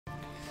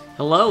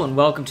Hello and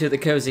welcome to the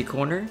Cozy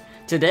Corner.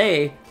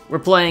 Today, we're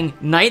playing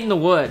Night in the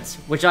Woods,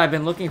 which I've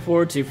been looking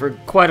forward to for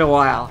quite a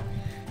while.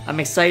 I'm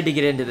excited to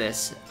get into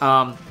this.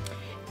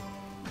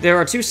 There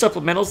are two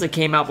supplementals that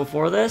came out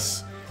before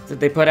this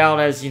that they put out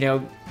as,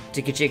 to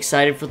get you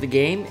excited for the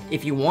game.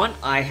 If you want,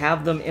 I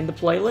have them in the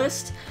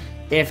playlist.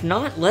 If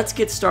not, let's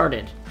get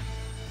started.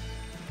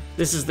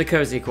 This is the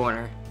Cozy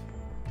Corner.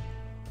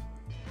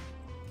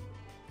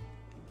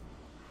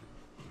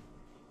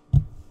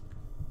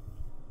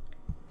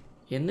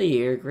 In the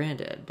year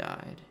Granddad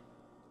died,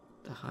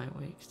 the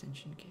highway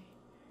extension gate.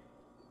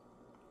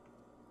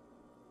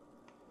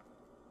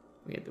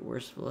 We had the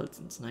worst flood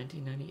since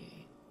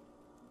 1998.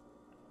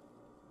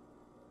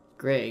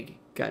 Greg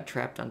got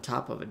trapped on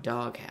top of a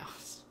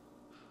doghouse.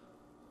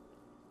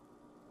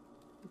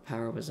 The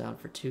power was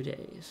out for 2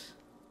 days.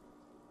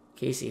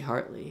 Casey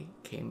Hartley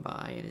came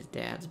by in his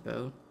dad's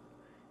boat,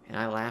 and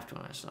I laughed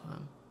when I saw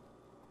him.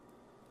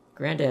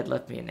 Granddad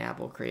left me an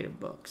apple crate of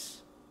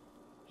books.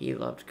 He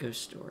loved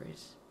ghost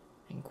stories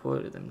and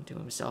quoted them to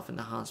himself in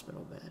the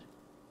hospital bed.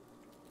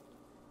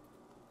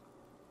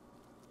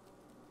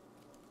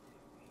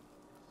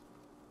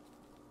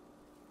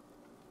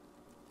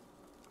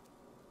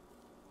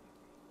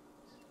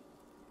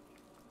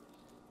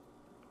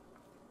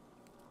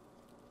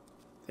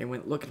 They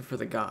went looking for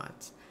the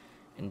gods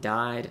and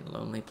died in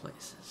lonely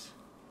places.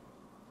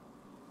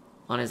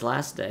 On his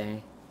last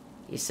day,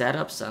 he sat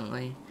up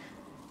suddenly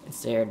and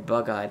stared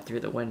bug-eyed through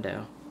the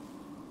window.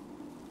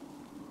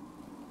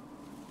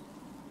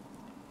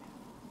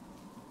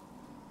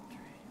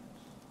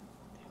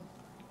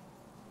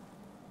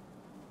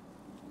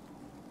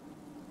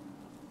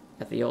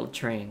 At the old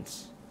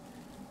trains,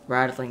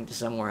 rattling to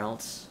somewhere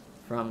else,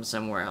 from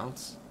somewhere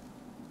else.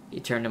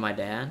 He turned to my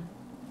dad,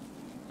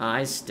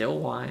 eyes still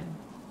wide.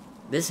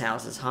 "This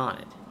house is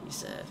haunted," he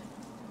said,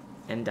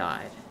 and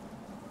died.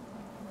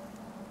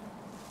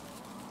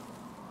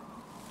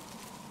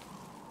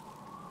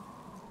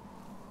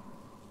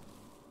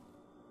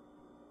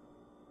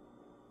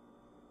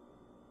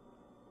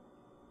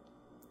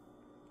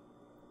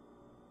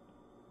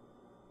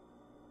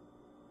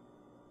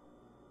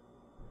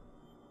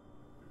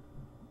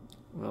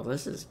 Well,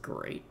 this is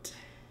great.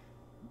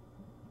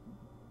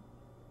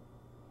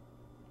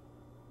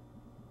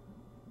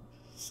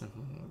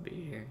 Someone will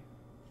be here.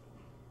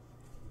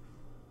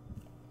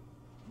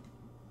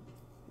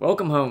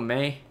 Welcome home,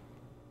 May.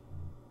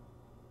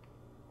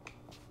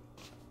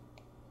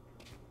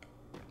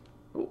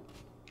 Ooh.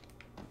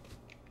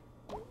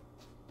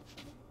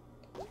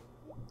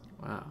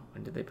 Wow,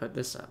 when did they put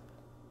this up?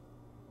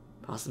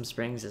 Possum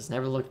Springs has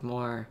never looked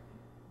more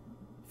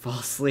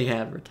falsely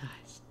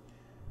advertised.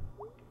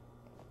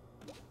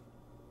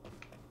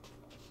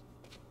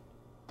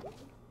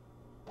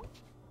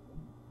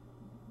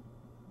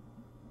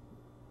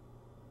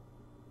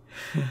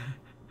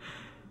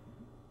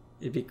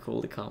 It'd be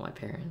cool to call my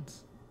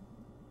parents.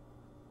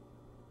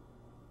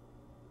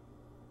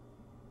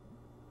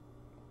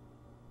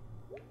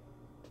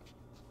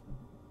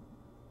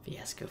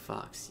 Fiasco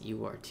Fox,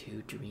 you are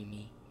too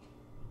dreamy.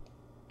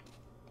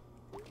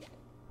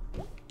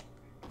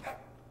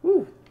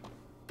 Woo!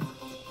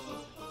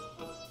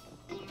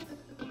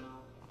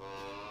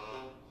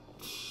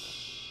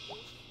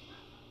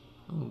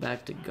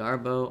 Back to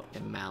Garbo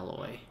and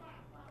Malloy.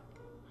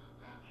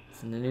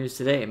 It's in the news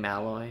today,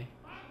 Malloy.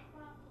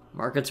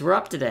 Markets were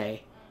up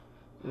today.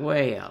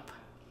 Way up.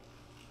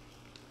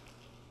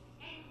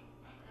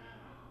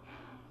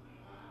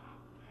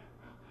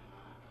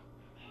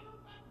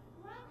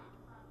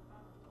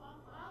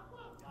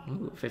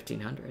 Ooh,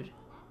 1,500.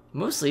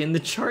 Mostly in the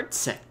chart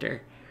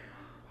sector.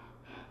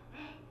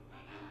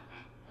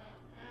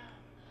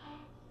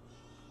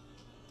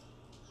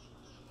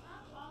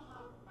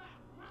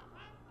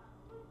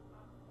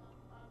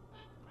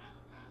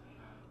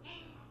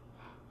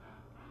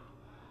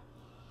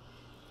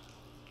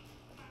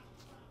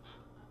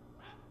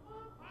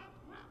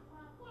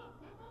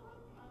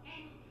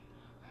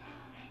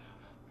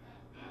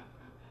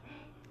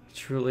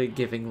 Truly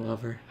giving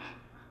lover.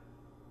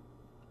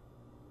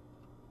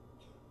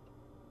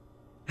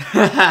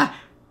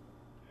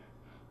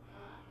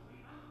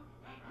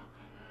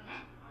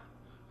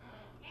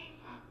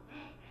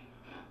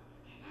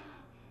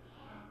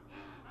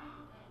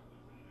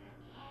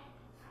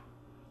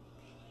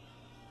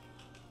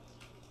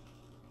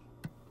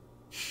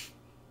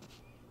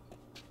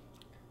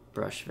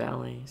 Brush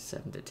Valley,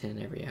 7 to 10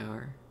 every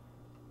hour.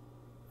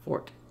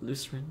 Fort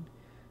Lutheran,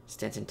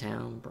 Stanton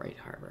Town, Bright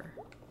Harbor.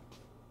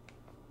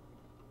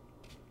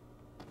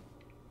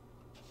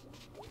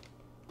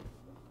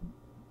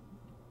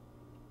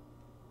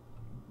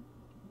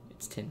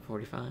 It's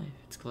 10:45.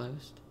 It's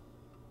closed.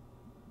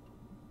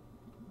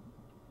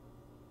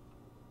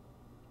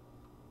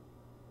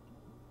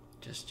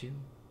 Just you.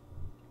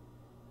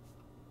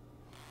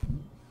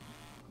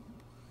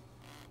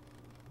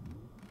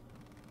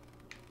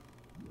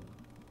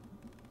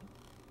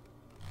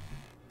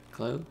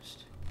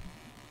 Closed.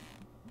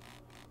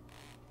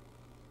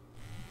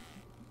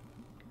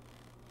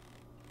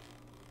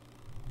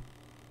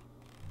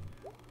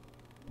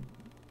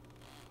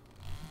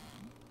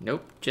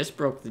 Nope, just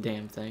broke the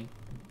damn thing.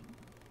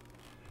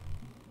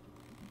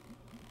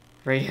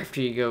 Right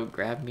after you go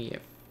grab me a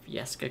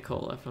Fiesta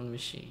Cola from the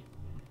machine.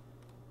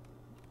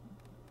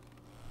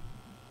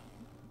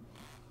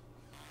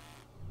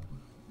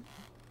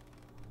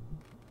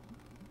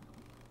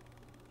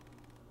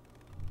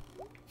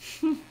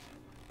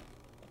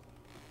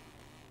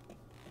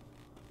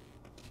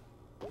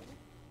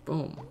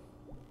 Boom.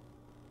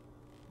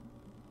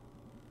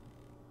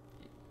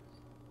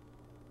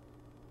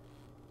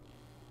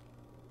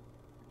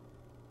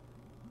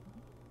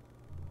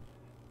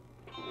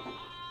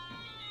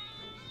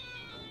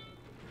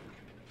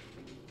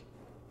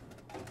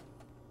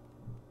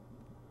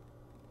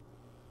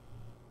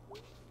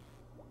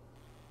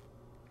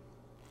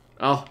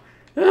 Oh.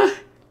 Ah.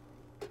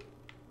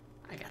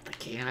 I got the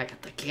can, I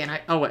got the can,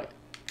 oh wait.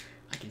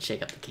 I can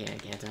shake up the can,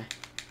 can't I?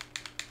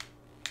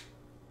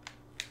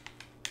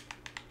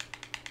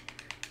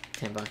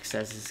 $10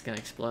 says it's gonna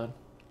explode.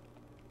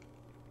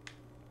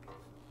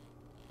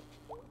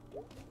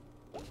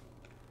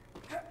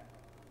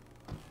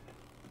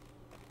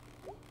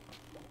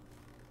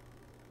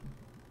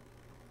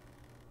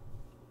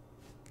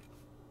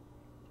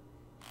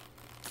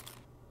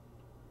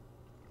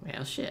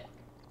 Well, shit.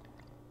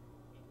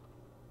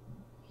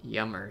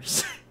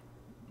 Yummers.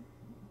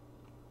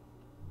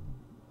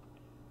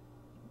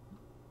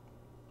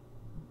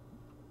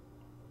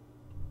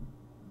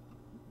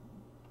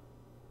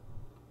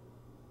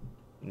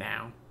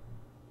 Now.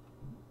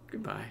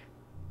 Goodbye.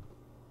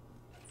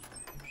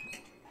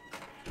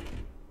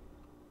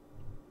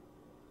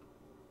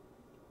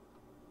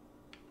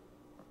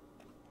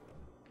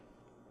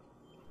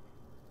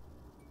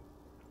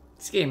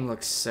 This game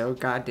looks so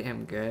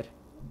goddamn good.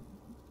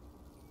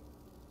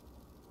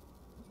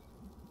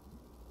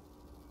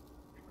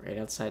 Right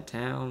outside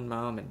town,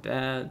 mom and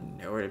dad,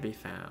 nowhere to be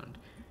found.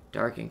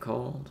 Dark and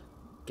cold,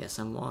 guess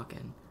I'm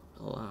walking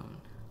alone.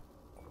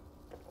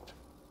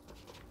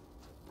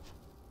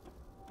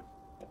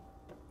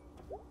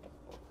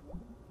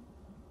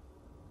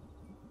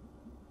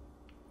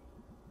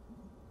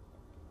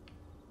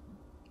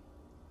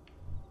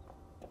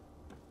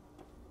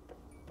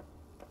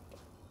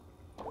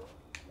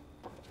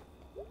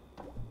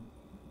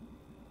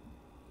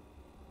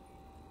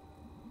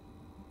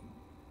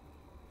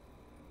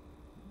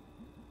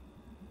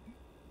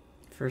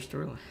 First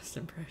or last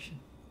impression?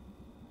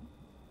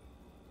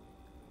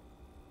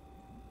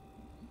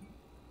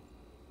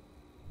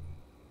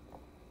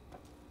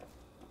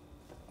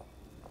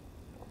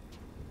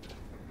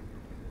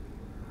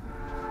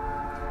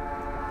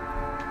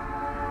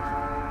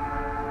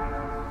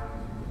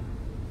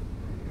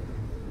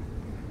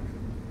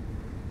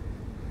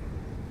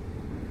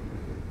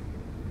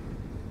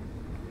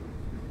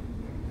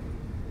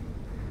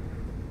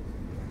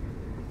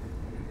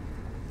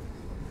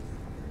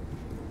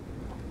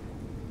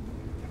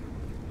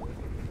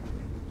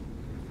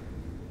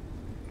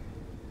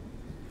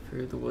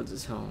 Through the woods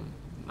is home,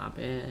 my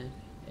bed,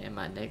 and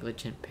my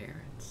negligent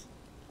parents.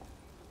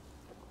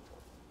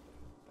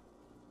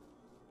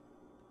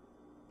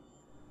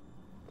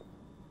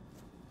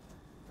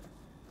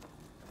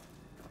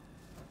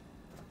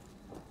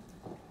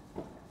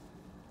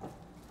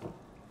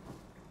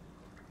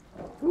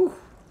 Whew,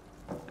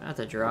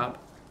 that's a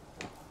drop.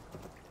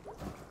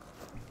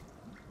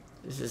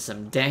 This is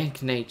some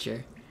dank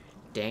nature.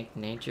 Dank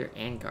nature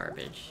and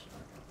garbage.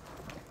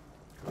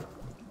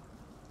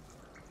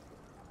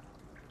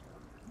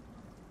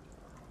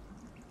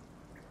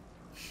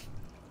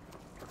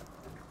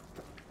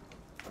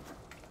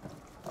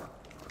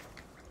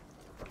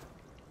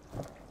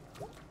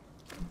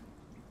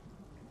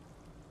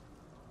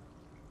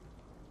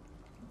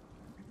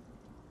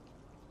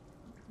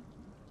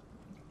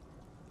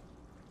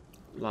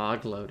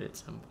 Log load at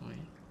some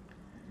point.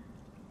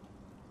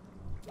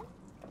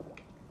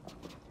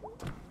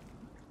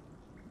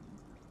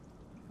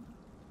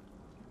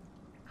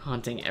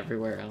 Haunting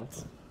everywhere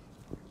else.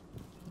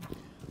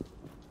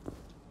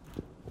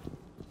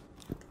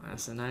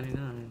 Class of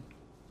 99.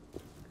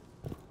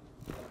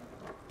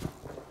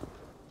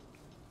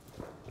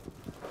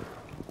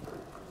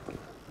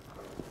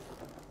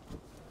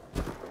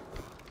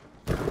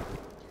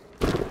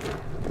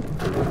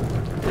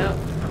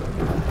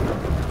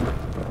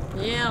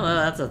 Yeah, well,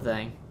 that's a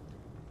thing.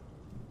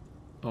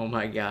 Oh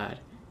my god.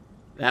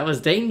 That was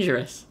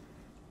dangerous.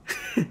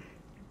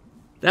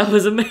 That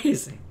was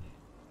amazing.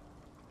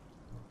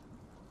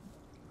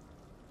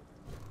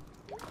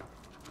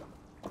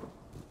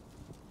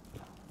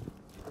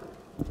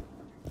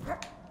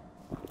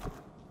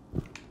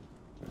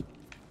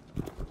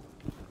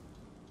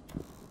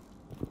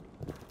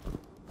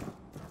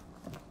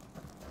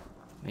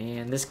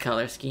 Man, this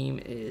color scheme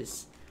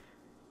is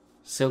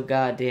so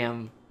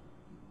goddamn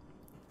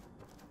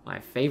my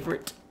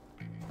favorite.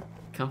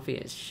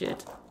 Comfy as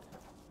shit.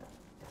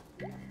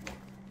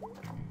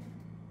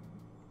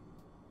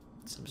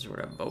 Some sort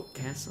of boat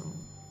castle.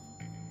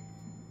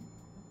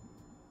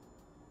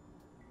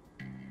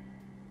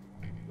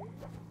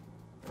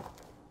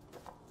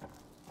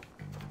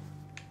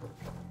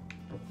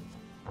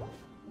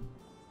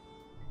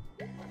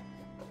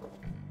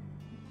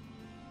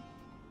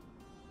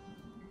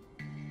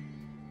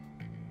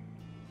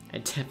 I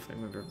definitely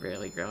remember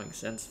barely growing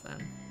since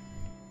then.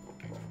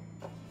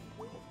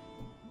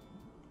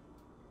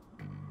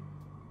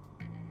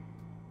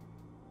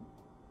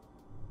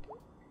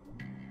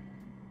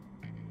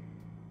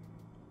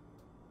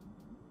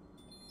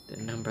 The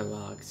number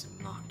logs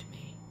mocked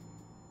me.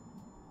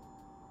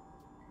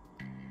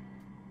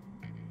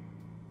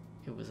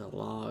 It was a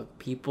log.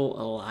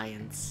 People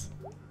Alliance.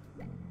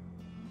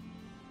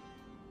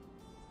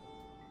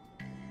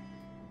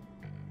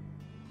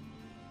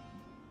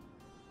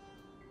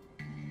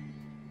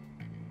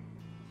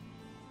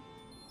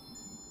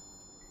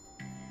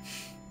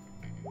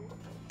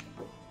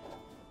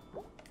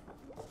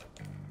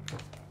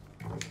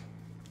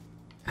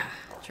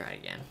 Try it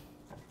again.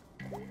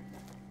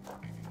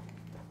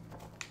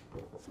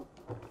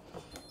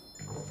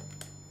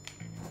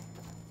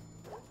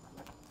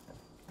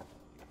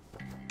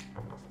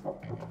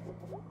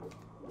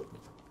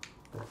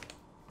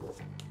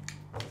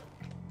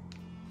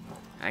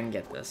 I can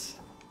get this.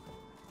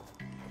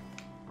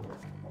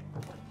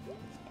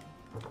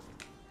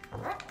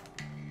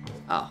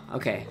 Oh,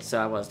 okay,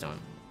 so I was doing.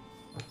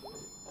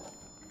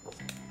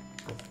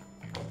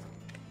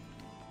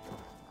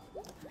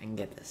 I can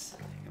get this.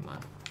 Come on.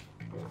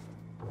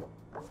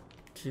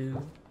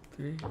 2,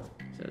 3. So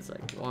it's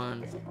like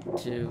 1,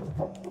 2,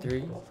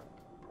 3.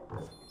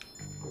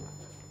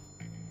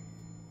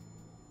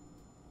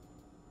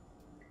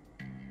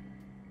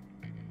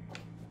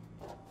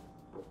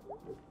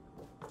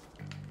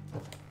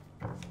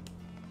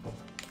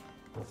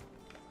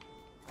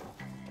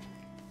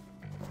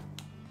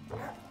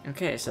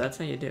 Okay, so that's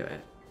how you do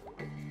it.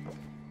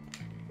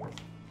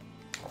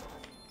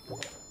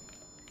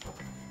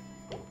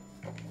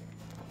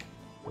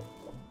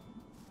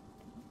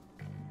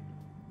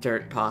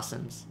 Dirt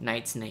possums,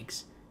 night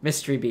snakes,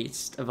 mystery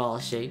beasts of all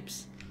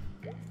shapes.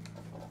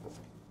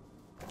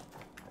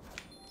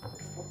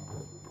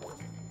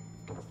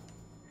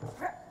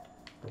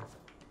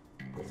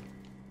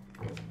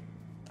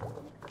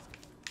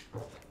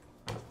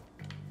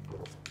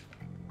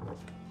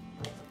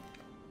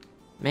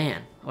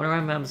 Man, I wonder why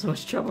I'm having so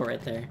much trouble right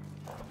there.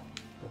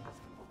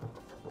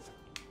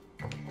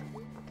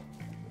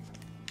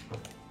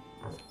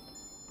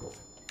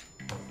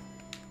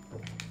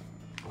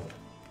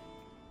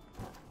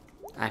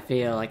 I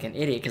feel like an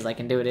idiot because I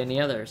can do it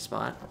any other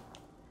spot.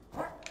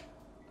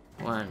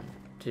 1,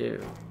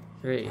 2,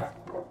 3.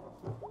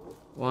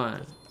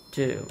 1,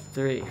 2,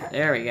 3.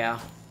 There we go.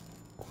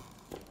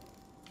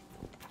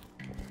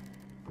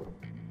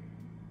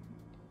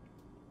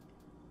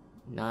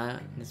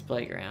 Not in this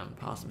playground.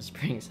 Possum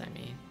Springs, I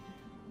mean.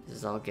 This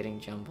is all getting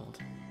jumbled.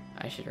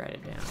 I should write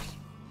it down.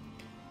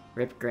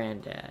 Rip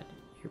Granddad.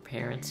 Your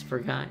parents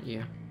forgot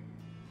you.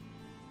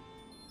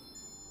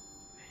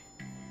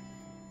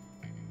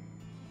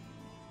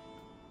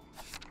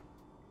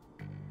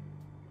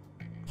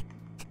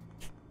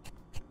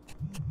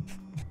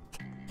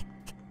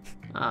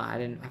 Ah,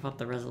 I thought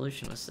the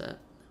resolution was set.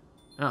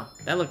 Oh,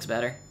 that looks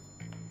better.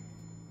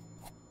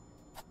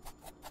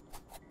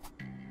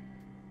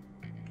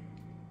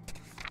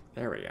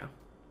 There we go.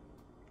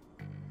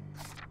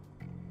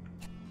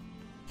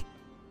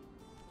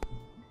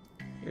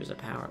 Here's a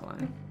power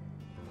line.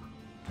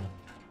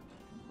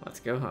 Let's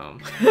go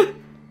home.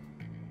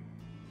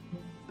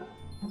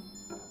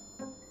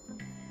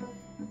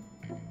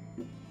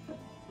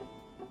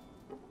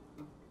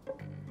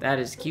 That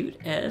is cute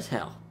as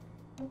hell.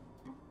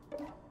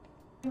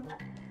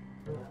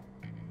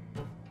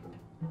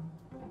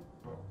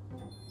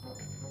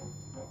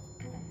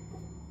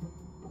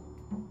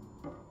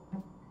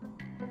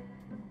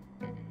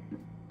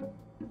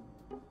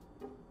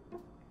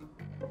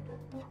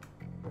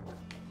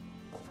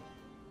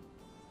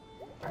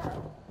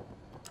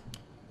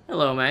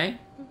 Hello, May.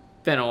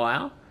 Been a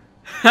while.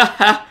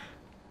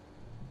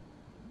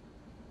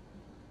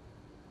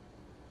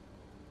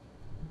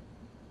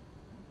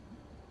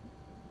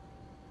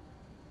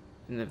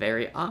 In the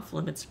very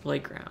off-limits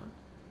playground.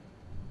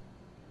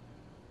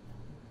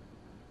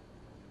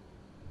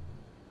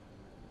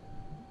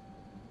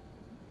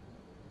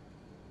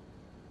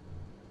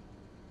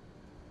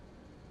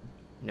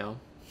 No.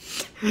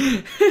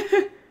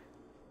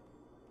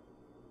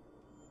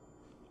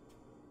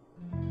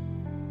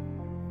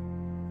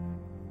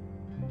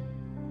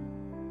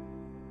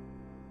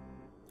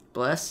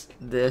 Bless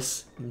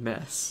this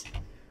mess.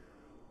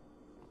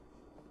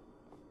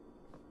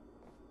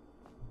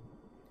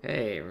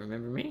 Hey,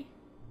 remember me?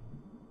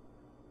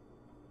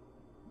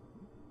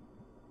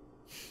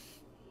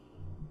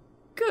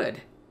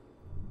 Good.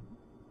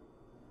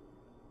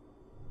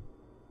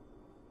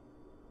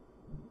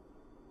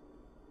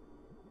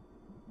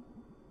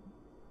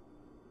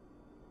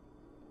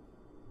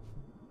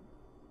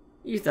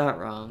 You thought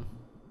wrong.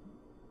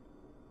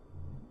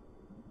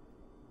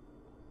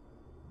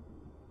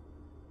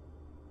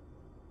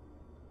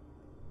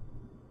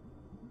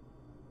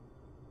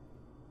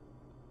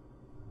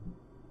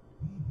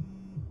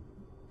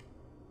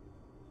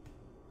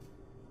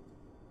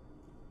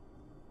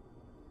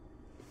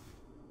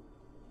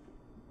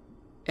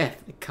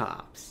 F the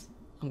cops.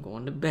 I'm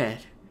going to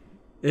bed.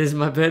 Is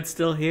my bed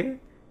still here?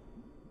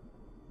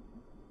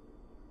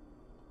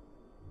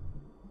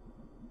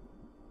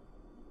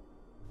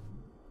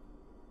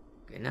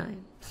 Good night.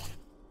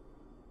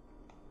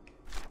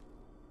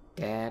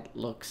 Dad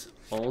looks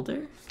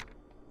older?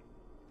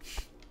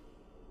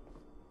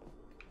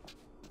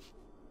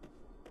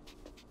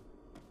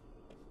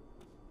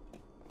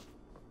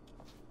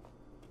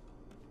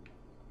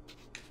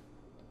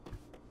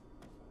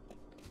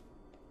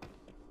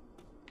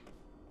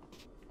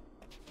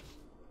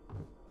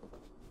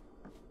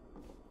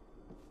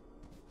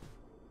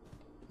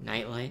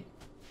 Nightlight.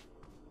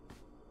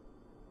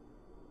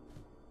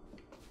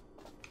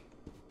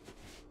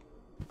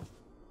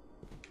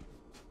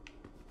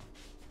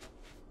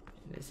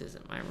 This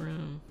isn't my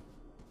room.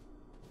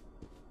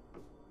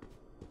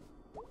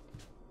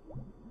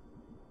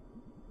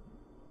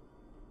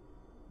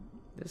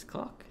 This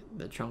clock,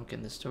 the trunk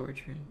in the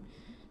storage room,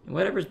 and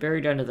whatever's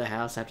buried under the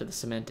house after the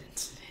cement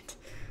incident.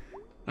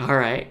 All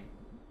right.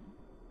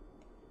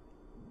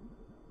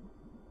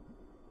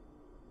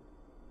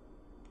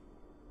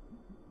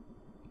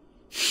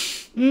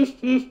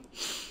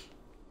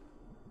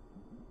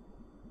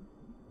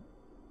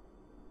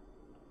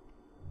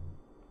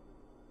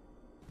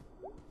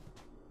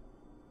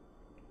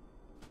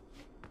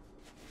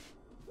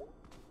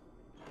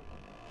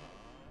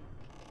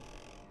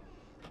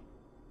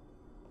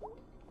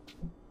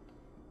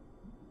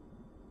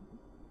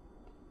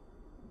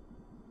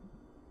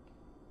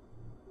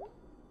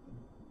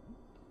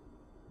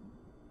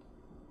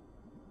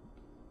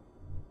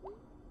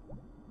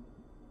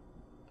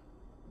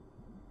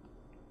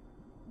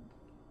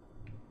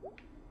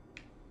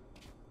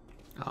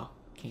 Oh,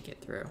 can't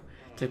get through.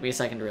 Took me a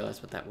second to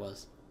realize what that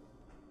was.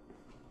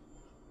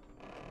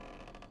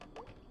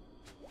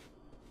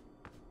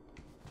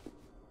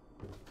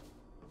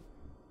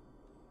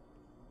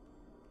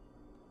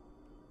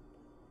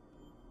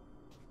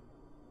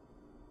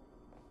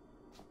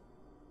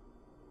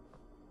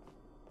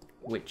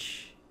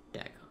 Witch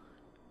Dagon.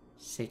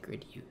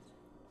 Sacred Youth.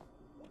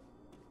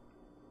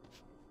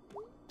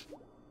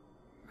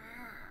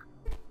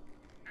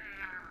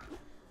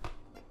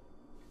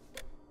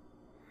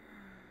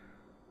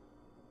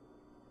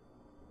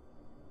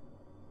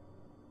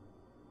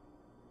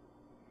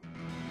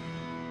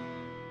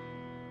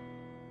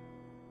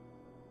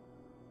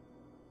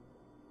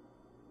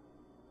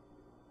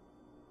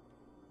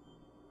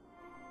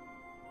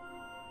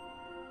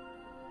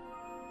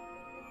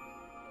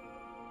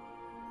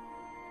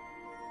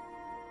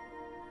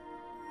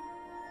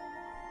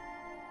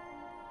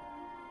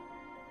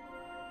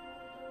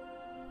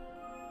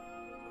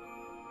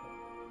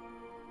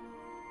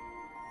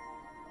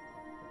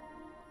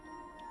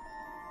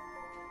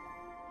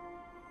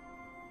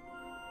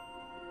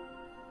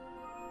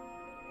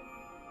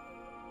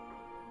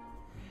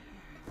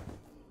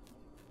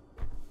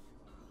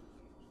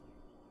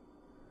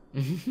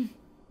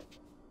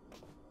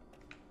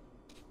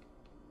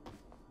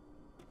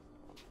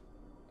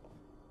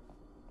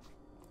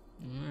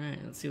 Alright,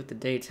 let's see what the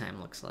daytime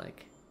looks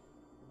like.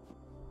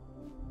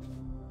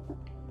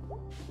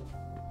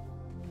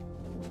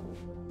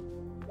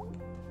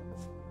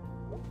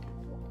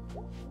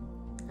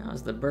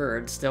 How's the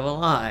bird still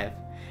alive?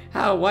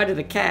 Why do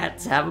the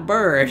cats have a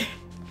bird?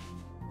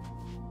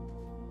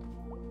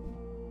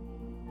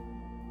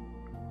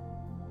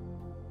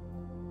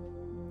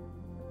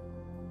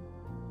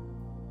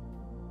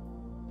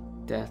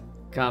 Death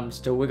comes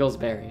to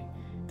Wigglesberry,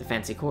 the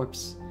fancy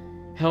corpse,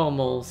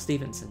 Helmole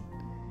Stevenson,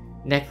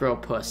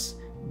 Necropuss,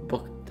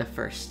 Book the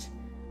First,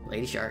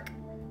 Lady Shark,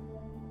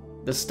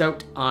 The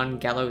Stoked on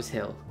Gallows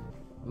Hill.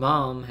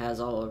 Mom has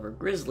all of her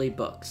grisly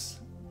books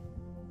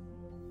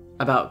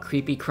about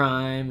creepy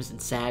crimes and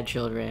sad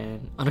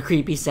children on a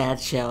creepy sad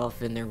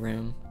shelf in their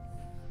room.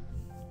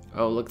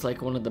 Oh, looks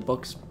like one of the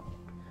books.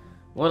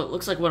 Well, it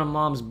looks like one of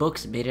Mom's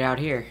books made it out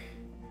here.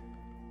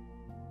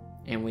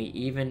 And we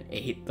even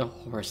ate the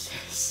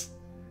horses.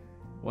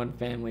 One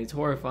family's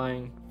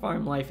horrifying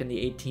farm life in the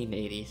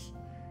 1880s.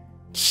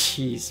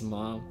 Jeez,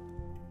 Mom.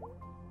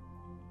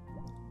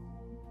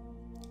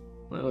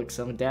 Well, look,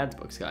 some of Dad's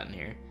books got in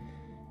here.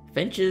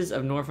 Finches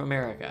of North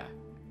America.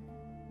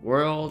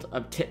 World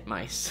of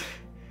Titmice.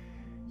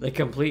 The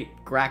complete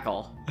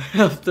grackle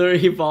of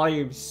 30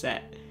 volume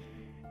set.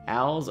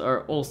 Owls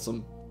are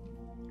awesome.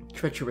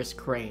 Treacherous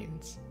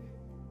cranes.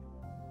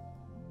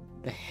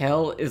 The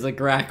hell is a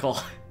grackle?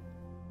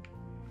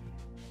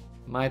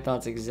 My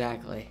thoughts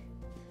exactly.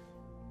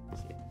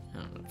 I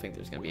don't think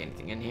there's gonna be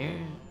anything in here.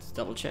 Let's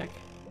double check.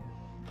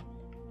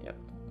 Yep.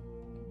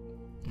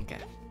 Okay.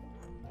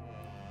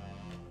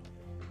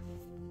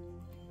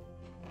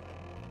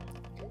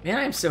 Man,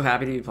 I'm so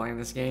happy to be playing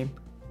this game.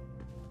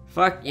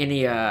 Fuck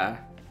any,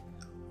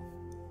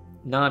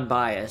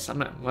 non-bias.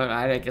 Well,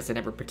 I guess I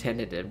never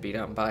pretended to be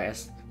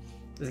non-biased.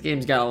 This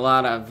game's got a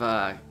lot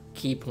of,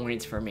 key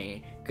points for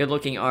me. Good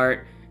looking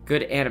art,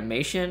 good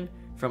animation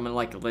from,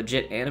 like, a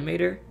legit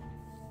animator.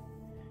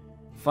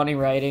 Funny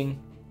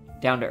writing,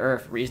 down to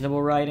earth,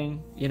 reasonable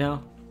writing, you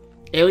know?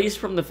 At least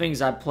from the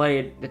things I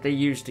played that they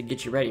used to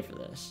get you ready for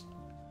this.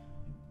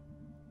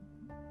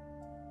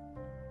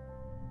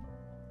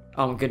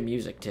 Oh, good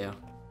music too.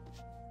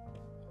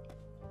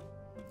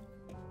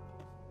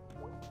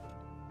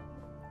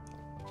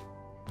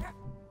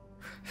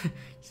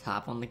 Just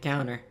hop on the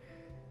counter.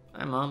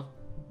 Hi, Mom.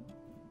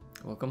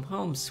 Welcome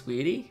home,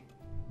 sweetie.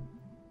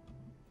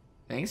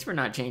 Thanks for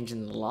not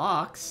changing the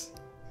locks.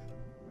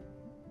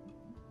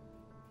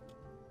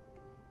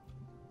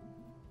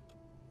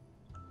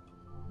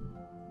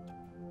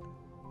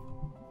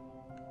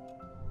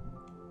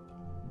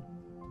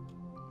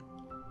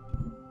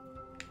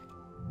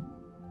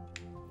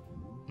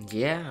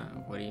 Yeah,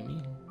 what do you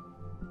mean?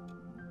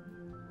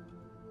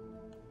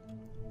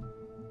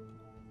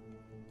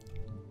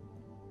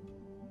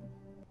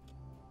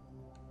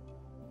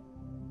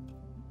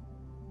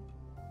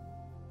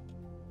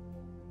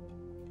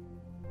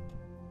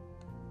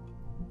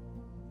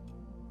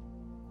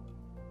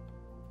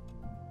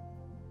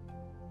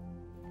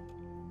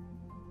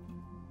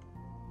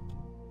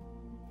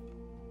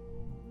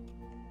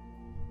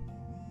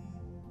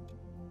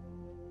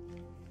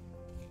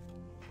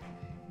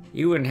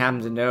 You wouldn't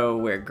happen to know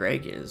where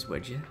Greg is,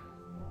 would you?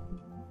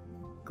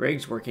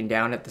 Greg's working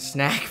down at the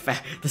Snack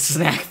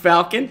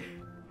Falcon.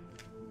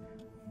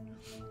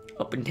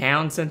 Up in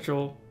town,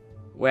 Central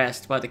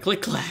West, by the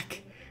Click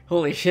Clack.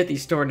 Holy shit,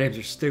 these store names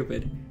are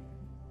stupid.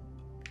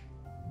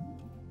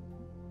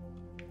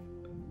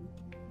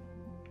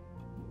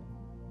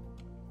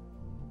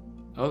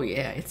 Oh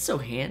yeah, it's so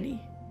handy.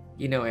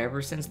 You know,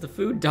 ever since the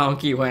food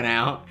donkey went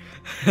out,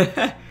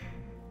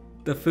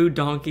 the food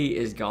donkey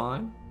is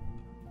gone.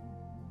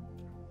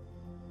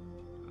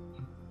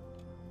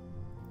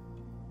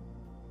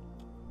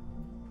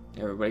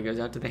 Everybody goes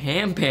out to the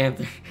Ham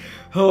Panther.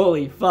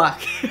 Holy fuck.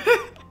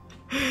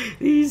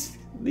 These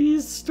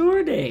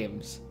store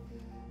names.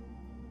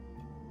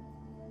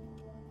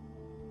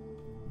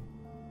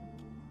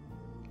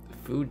 The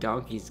food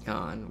donkey's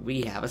gone.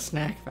 We have a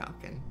Snack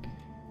Falcon.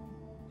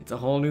 It's a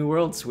whole new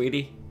world,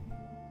 sweetie.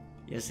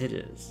 Yes, it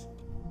is.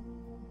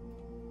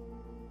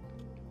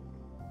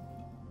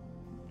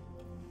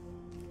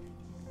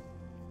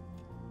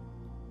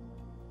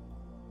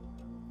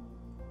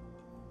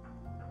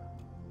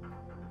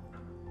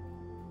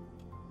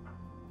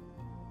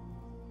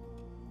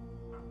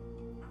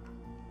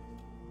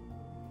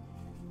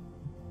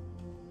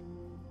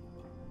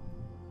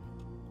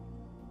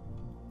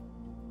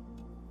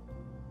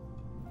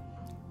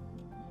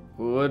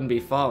 Wouldn't be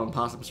following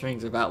Possum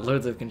Springs without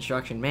loads of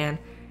construction, man.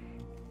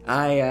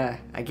 I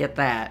get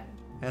that.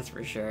 That's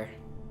for sure.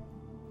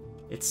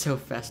 It's so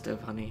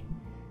festive, honey.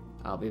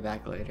 I'll be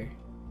back later.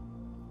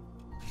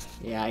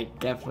 Yeah, I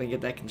definitely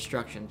get that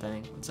construction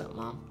thing. What's up,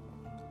 Mom?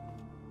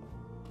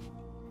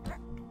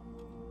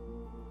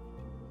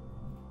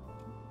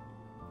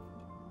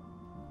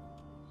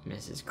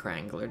 Mrs.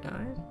 Krangler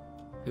died?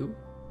 Who?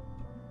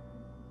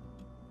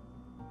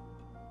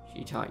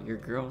 She taught your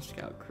Girl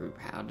Scout group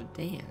how to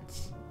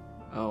dance.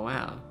 Oh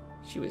wow,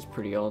 she was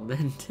pretty old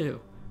then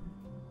too.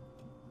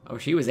 Oh,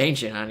 she was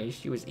ancient, honey.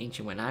 She was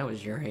ancient when I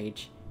was your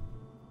age.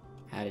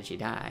 How did she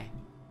die?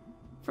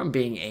 From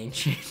being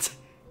ancient.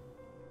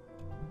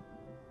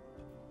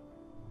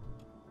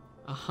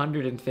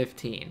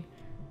 115.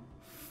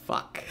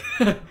 Fuck.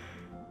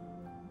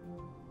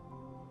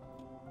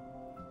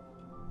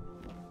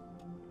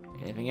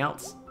 Anything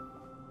else?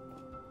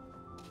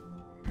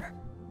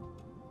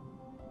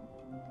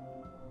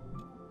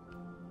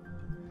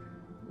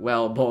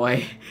 Well,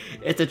 boy,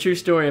 it's a true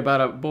story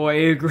about a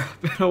boy who grew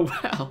up in a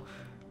well.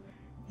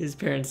 His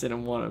parents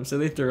didn't want him, so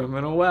they threw him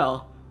in a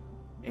well.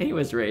 And he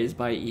was raised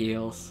by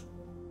eels.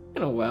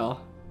 In a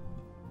well.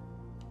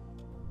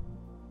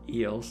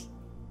 Eels.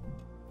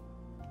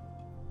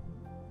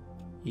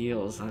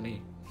 Eels,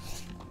 honey.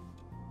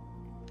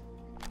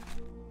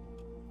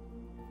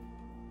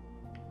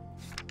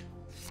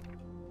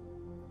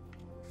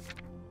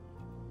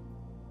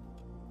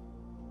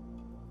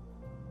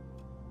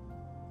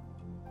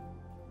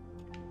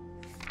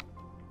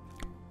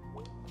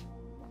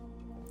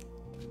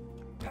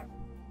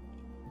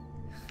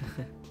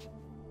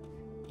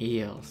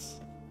 Eels.